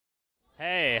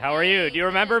Hey, how are you? Do you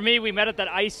remember me? We met at that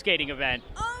ice skating event.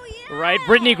 Oh, yeah. Right?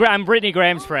 I'm Brittany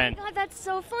Graham's friend. Oh, my God, that's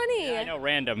so funny. Yeah, I know,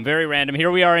 random, very random.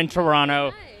 Here we are in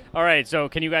Toronto. All right, so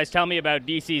can you guys tell me about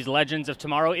DC's Legends of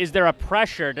Tomorrow? Is there a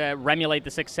pressure to emulate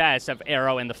the success of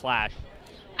Arrow and The Flash?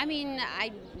 I mean,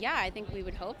 I think we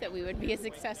would hope that we would be as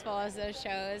successful as those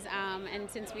shows. And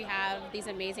since we have these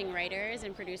amazing writers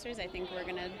and producers, I think we're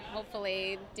going to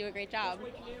hopefully do a great job.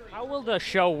 How will the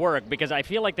show work? Because I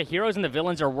feel like the heroes and the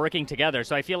villains are working together,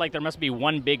 so I feel like there must be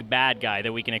one big bad guy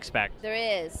that we can expect. There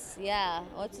is, yeah.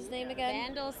 What's his name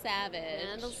again? Vandal Savage.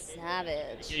 Vandal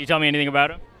Savage. Can you tell me anything about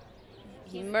him?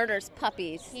 He murders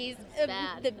puppies. He's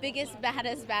bad. the biggest,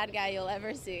 baddest bad guy you'll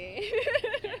ever see.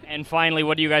 And finally,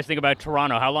 what do you guys think about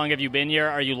Toronto? How long have you been here?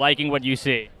 Are you liking what you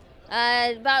see?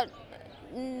 About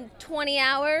 20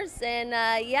 hours, and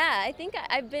yeah, I think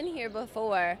I've been here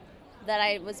before. That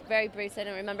I was very brief, so I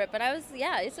don't remember it. But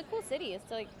it's a cool city.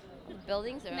 It's like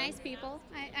buildings around. Nice people.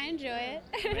 I enjoy it.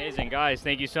 Amazing, guys.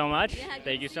 Thank you so much. Yeah,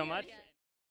 Thank you so much.